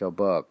spiritual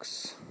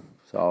books.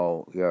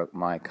 So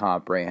my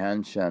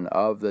comprehension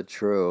of the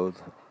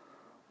truth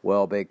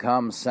will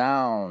become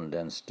sound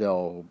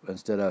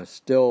instead of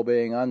still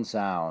being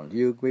unsound.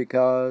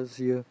 Because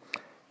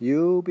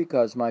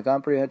my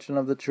comprehension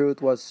of the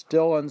truth was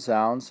still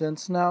unsound,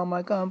 since now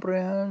my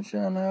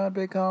comprehension had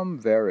become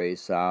very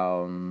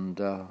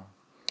sound.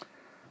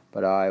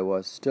 But I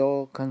was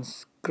still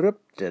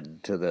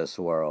conscripted to this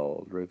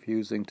world,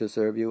 refusing to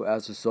serve you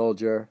as a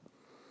soldier.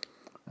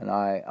 And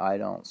I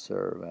don't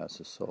serve as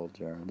a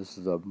soldier. This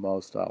is the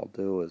most I'll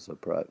do as a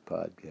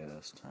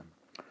podcast.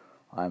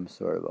 I'm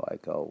sort of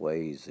like a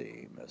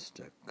lazy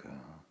mystic.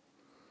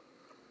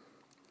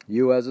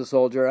 You as a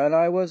soldier, and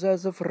I was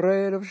as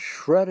afraid of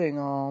shredding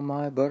all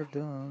my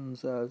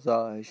burdens as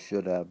I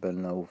should have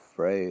been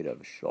afraid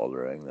of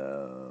shouldering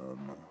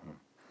them.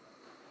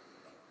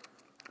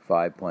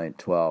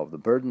 5.12. The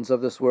burdens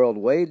of this world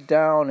weighed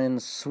down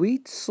in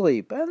sweet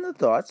sleep, and the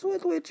thoughts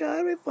with which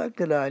I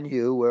reflected on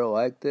you were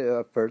like the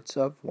efforts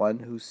of one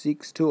who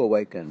seeks to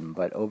awaken,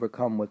 but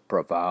overcome with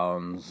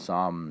profound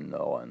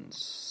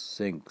somnolence,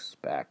 sinks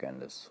back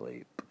into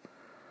sleep.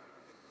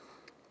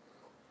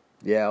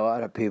 Yeah, a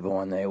lot of people,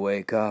 when they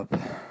wake up,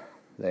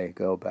 they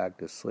go back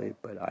to sleep,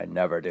 but I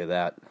never do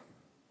that.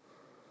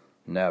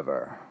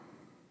 Never.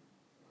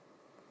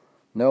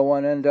 No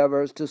one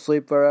endeavors to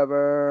sleep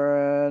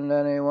forever, and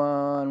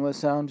anyone with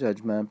sound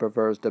judgment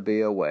prefers to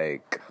be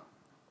awake.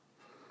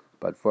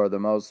 But for the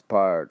most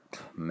part,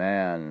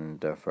 man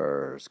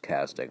defers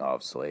casting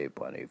off sleep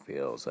when he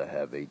feels a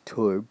heavy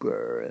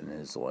torpor in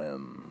his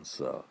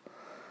limbs.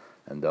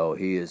 And though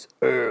he is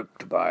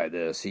irked by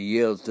this, he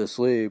yields to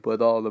sleep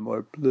with all the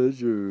more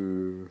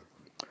pleasure.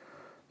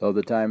 Though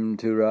the time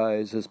to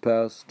rise has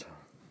passed,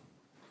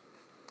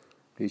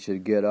 he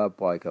should get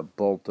up like a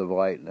bolt of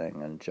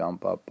lightning and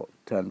jump up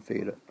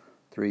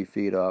 3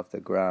 feet off the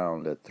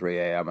ground at 3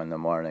 a.m. in the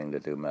morning to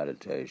do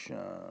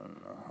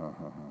meditation.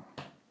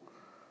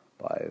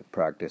 By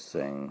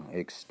practicing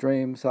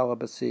extreme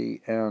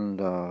celibacy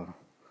and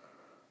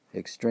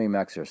extreme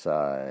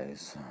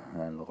exercise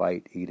and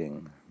light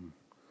eating.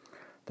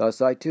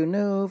 Thus I too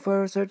knew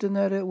for certain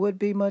that it would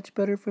be much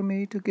better for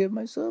me to give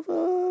myself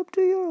up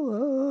to your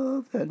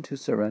love than to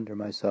surrender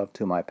myself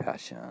to my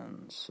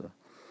passions.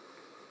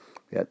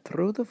 Yet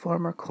through the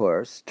former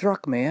course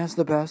struck me as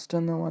the best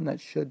and the one that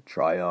should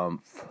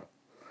triumph.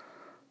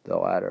 The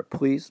latter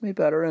pleased me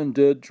better and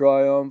did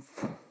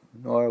triumph,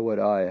 nor would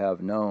I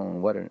have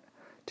known what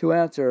to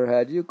answer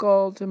had you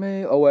called to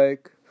me,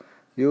 awake,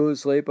 you who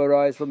sleep,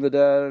 arise from the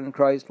dead, and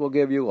Christ will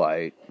give you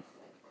light.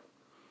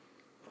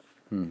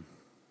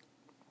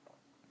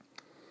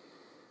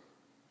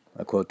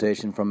 A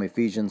quotation from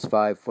Ephesians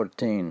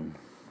 5:14.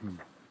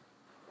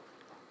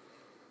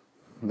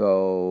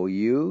 Though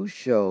you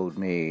showed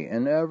me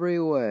in every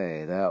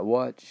way that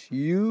what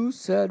you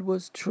said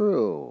was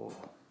true,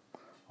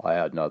 I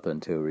had nothing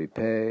to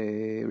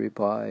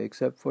reply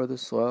except for the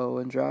slow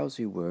and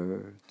drowsy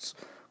words.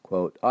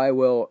 Quote, I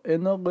will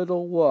in a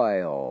little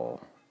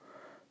while.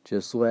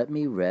 Just let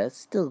me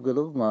rest a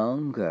little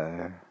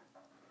longer.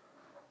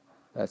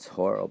 That's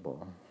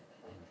horrible.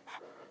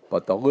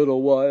 But the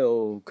little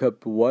while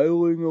kept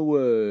whiling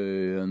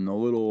away, and the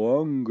little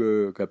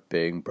longer kept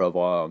being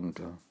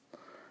prolonged.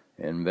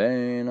 In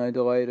vain I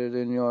delighted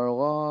in your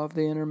law of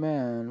the inner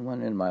man,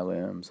 when in my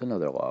limbs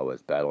another law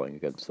was battling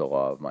against the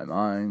law of my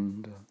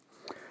mind,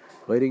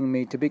 leading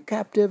me to be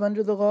captive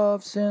under the law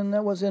of sin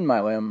that was in my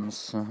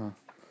limbs.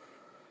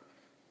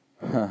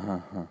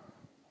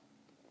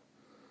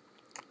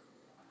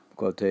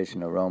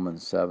 Quotation of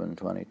Romans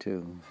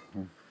 7:22.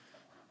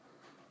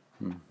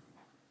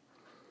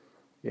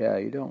 Yeah,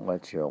 you don't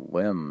let your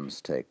limbs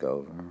take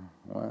over.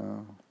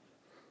 Well,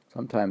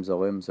 sometimes the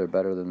limbs are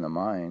better than the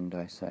mind,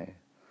 I say.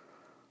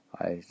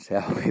 I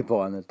tell people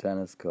on the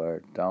tennis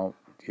court, don't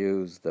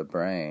use the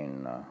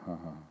brain.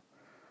 You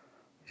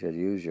should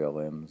use your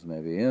limbs,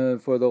 maybe.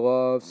 For the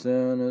law of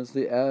sin is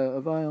the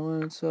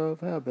violence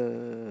of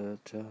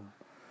habit.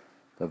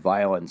 The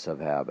violence of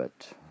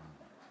habit.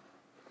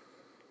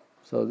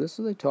 So this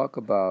they talk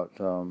about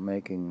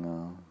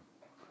making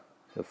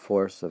the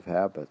force of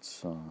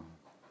habits,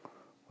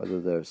 whether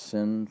they're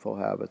sinful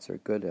habits or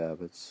good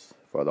habits.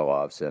 For the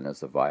law of sin is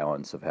the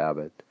violence of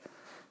habit,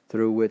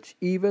 through which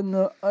even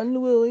the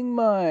unwilling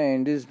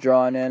mind is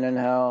drawn in and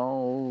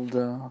held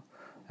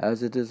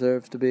as it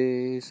deserves to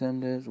be,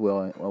 sin is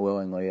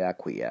willingly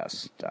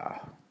acquiesced.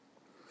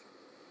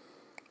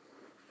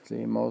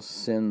 See, most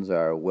sins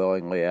are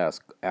willingly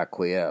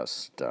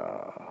acquiesced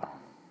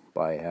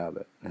by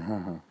habit.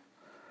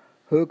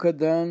 Who could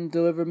then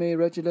deliver me,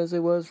 wretched as I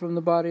was, from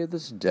the body of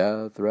this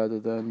death, rather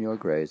than your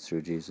grace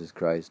through Jesus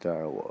Christ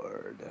our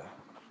Lord?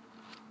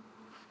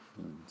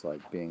 It's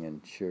like being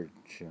in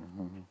church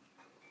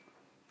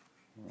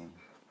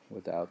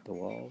without the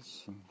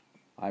walls.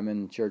 I'm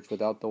in church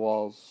without the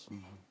walls.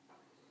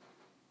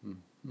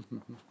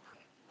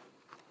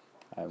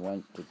 I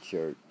went to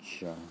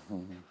church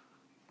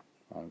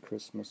on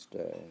Christmas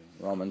Day.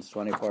 Romans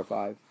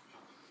 24:5.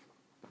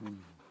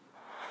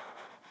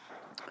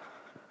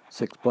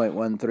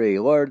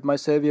 6.13. Lord, my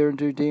Savior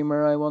and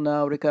Redeemer, I will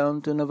now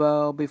recount and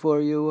avow before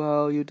you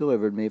how you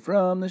delivered me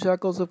from the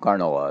shackles of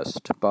carnal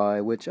lust, by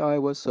which I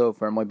was so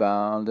firmly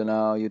bound, and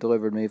how you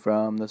delivered me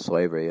from the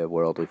slavery of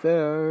worldly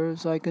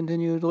affairs. I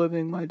continued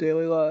living my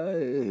daily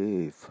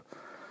life.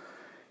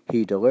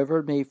 He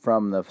delivered me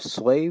from the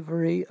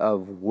slavery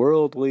of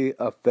worldly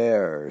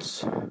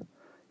affairs.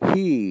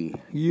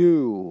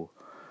 You,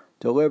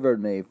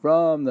 delivered me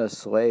from the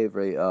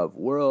slavery of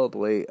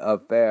worldly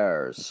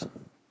affairs.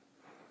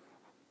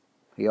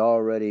 He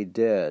already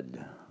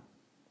did.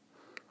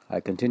 I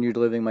continued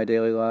living my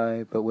daily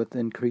life, but with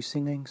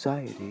increasing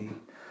anxiety.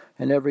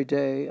 And every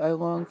day I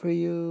longed for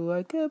you.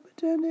 I kept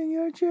attending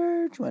your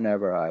church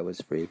whenever I was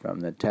free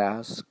from the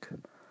task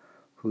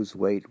whose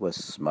weight was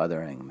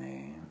smothering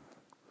me.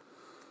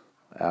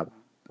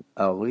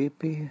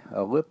 Alypius,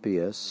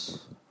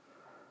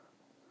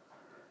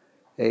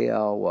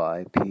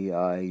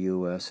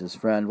 Alypius, his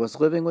friend, was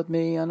living with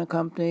me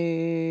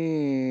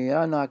unaccompanied,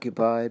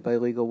 unoccupied by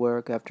legal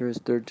work after his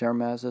third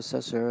term as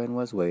assessor, and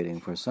was waiting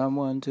for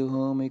someone to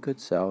whom he could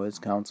sell his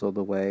counsel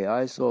the way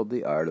I sold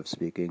the art of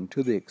speaking,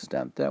 to the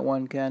extent that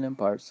one can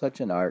impart such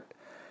an art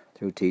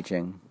through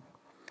teaching.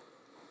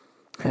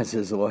 as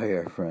his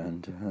lawyer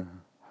friend.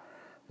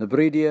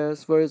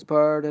 Nebridius, for his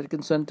part, had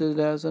consented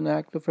as an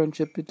act of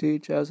friendship to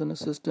teach as an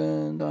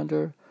assistant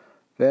under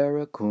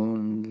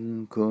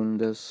Veracundus,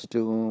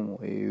 to whom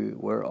we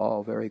were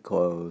all very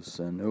close,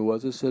 and who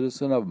was a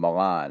citizen of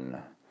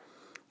Milan,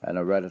 and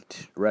a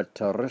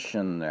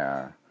rhetorician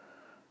there.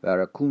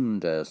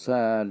 Veracundus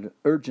had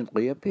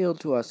urgently appealed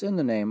to us in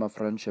the name of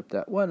friendship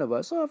that one of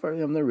us offer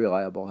him the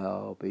reliable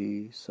help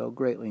he so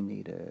greatly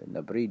needed.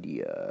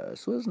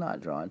 Nebridius was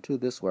not drawn to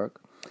this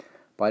work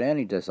by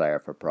any desire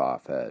for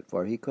profit,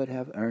 for he could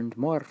have earned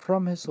more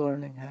from his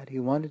learning had he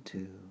wanted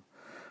to.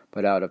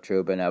 But out of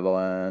true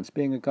benevolence,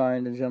 being a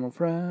kind and gentle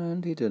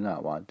friend, he did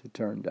not want to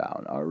turn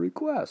down our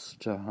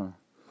request.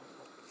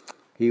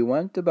 He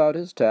went about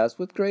his task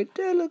with great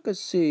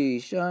delicacy,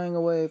 shying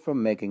away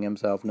from making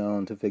himself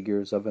known to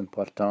figures of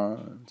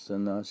importance,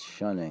 and thus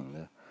shunning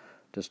the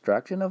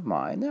distraction of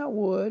mind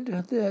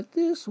that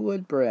this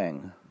would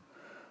bring,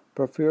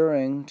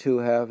 preferring to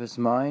have his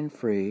mind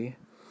free,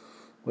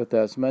 with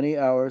as many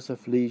hours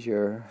of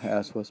leisure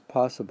as was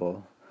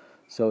possible,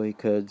 so he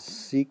could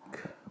seek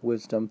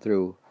wisdom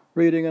through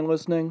reading and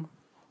listening.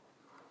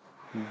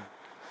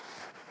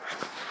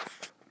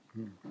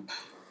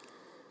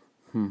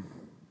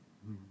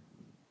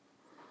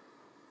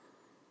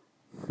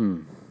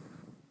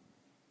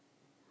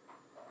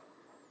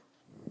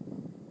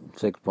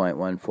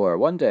 6.14.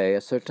 One day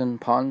a certain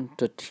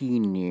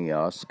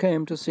Pontatinius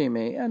came to see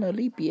me, and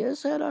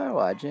Alypius at our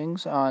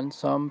lodgings on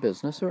some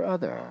business or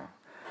other.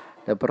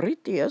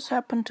 Nebridius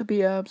happened to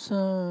be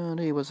absent.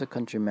 He was a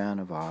countryman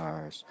of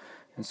ours,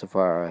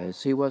 insofar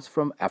as he was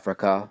from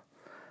Africa,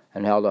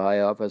 and held a high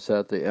office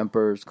at the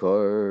emperor's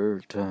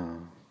court.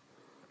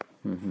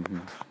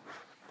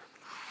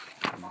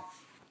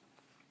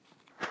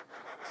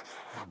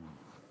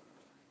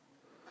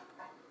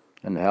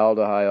 And held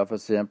a high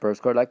office at the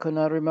emperor's court. I could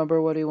not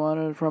remember what he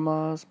wanted from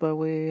us, but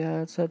we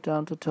had sat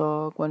down to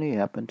talk when he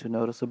happened to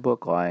notice a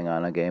book lying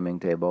on a gaming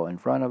table in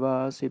front of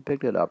us. He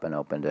picked it up and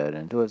opened it,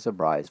 and to his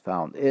surprise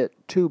found it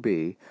to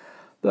be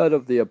that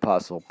of the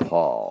Apostle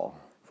Paul,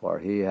 for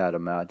he had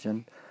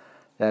imagined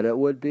that it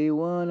would be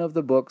one of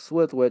the books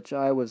with which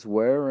I was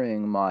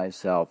wearing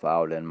myself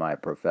out in my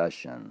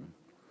profession.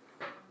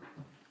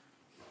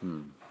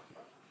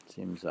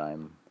 Seems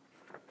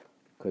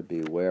could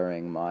be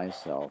wearing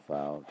myself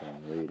out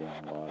and reading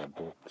a lot of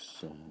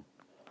books.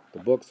 The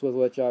books with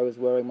which I was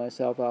wearing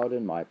myself out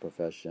in my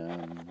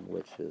profession,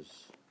 which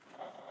is,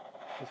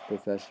 his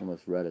profession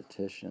was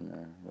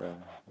rhetorician.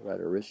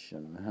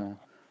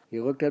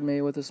 He looked at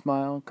me with a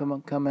smile,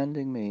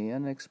 commending me,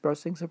 and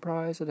expressing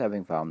surprise at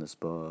having found this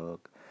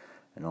book,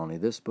 and only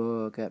this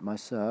book at my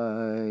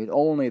side.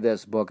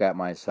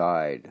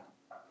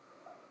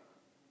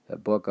 The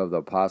book of the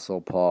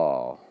Apostle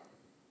Paul.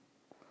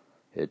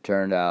 It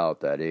turned out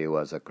that he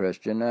was a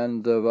Christian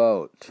and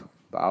devout,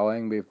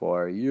 bowing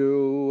before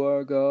you,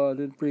 our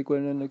God, in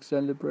frequent and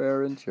extended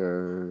prayer in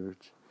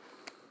church.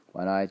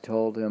 When I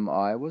told him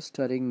I was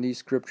studying these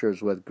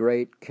scriptures with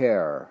great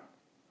care.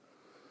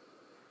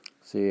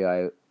 See,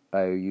 I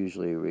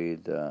usually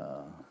read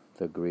the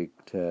Greek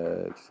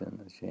text in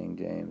the King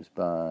James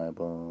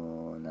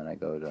Bible, and then I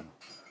go to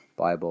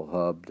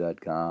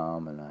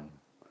BibleHub.com, and I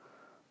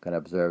can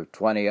observe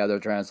 20 other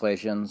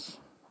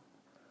translations.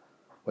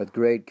 With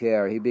great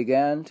care, he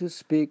began to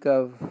speak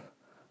of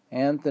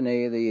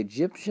Anthony, the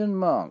Egyptian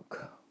monk,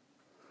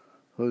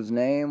 whose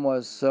name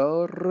was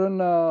so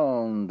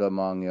renowned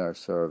among your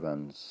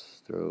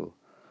servants, though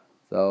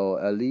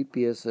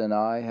Alypius and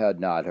I had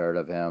not heard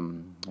of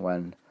him.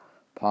 When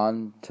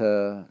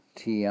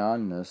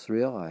Pontatinius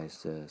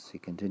realized this, he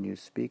continued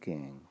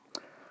speaking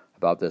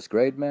about this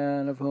great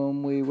man of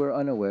whom we were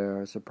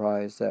unaware,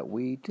 surprised that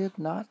we did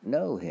not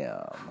know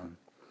him.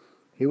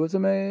 He was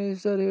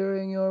amazed at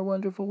hearing your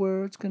wonderful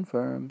words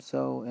confirmed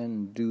so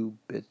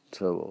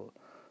indubitably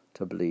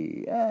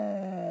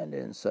and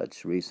in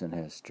such recent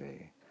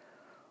history.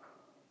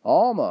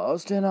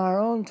 Almost in our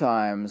own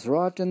times,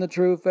 wrought in the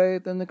true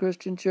faith in the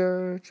Christian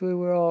Church, we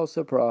were all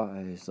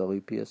surprised,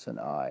 Alypius and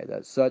I,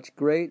 that such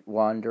great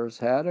wonders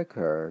had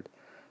occurred,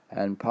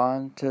 and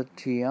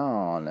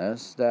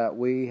Pontatinius that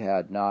we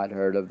had not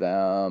heard of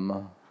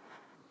them.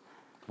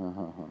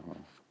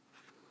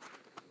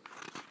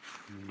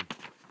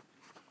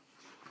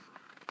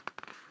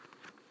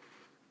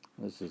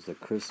 This is the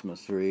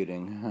Christmas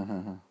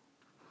reading.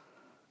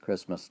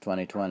 Christmas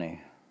 2020.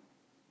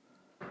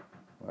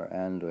 We're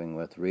ending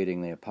with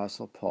reading the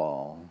Apostle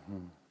Paul.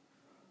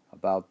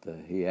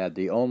 He had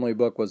the only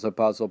book was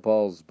Apostle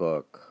Paul's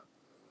book.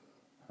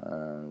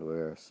 And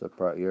you're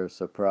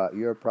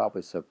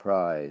probably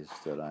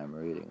surprised that I'm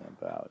reading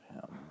about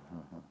him.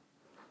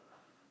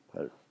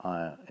 But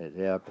it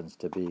happens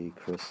to be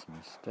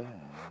Christmas Day.